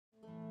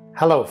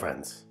Hello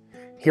friends.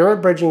 Here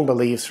at Bridging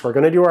Beliefs, we're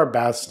going to do our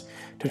best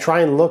to try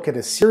and look at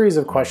a series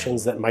of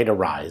questions that might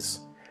arise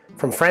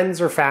from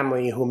friends or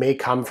family who may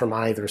come from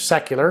either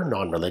secular,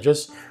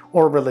 non-religious,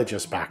 or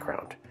religious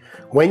background,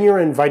 when you're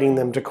inviting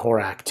them to core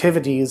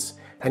activities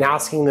and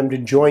asking them to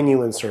join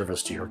you in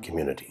service to your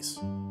communities.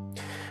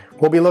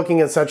 We'll be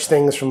looking at such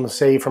things from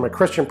a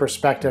Christian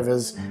perspective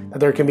as that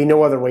there can be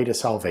no other way to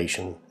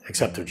salvation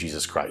except through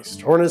Jesus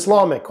Christ, or an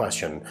Islamic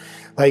question,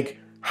 like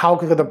how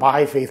could the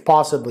Baha'i faith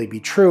possibly be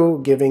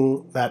true,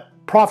 given that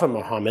Prophet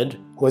Muhammad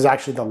was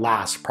actually the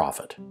last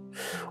prophet?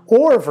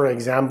 Or, for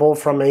example,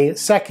 from a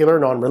secular,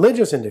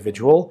 non-religious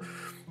individual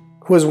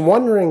who is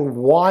wondering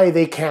why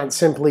they can't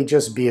simply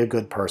just be a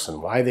good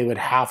person, why they would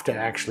have to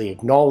actually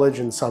acknowledge,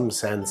 in some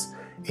sense,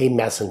 a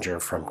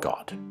messenger from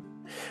God.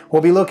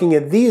 We'll be looking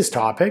at these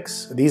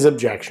topics, these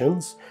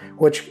objections,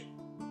 which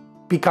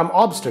become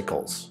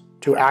obstacles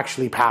to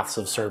actually paths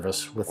of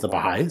service with the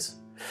Baha'is,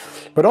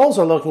 but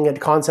also looking at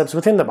concepts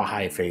within the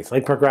Baha'i faith,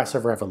 like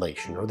progressive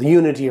revelation, or the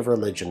unity of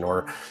religion,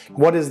 or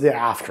what is the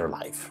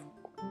afterlife.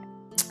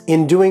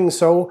 In doing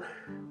so,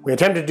 we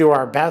attempt to do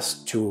our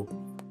best to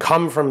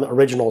come from the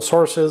original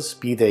sources,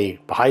 be they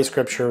Baha'i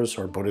scriptures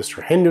or Buddhist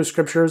or Hindu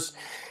scriptures,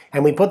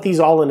 and we put these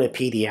all in a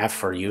PDF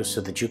for you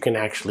so that you can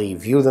actually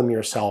view them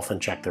yourself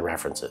and check the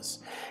references.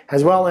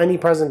 As well, any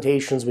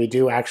presentations we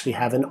do actually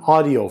have an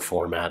audio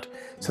format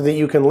so that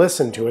you can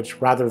listen to it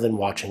rather than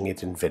watching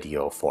it in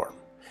video form.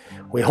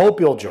 We hope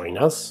you'll join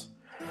us,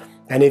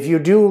 and if you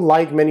do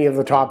like many of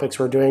the topics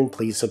we're doing,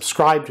 please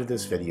subscribe to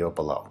this video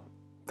below.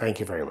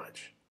 Thank you very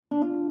much.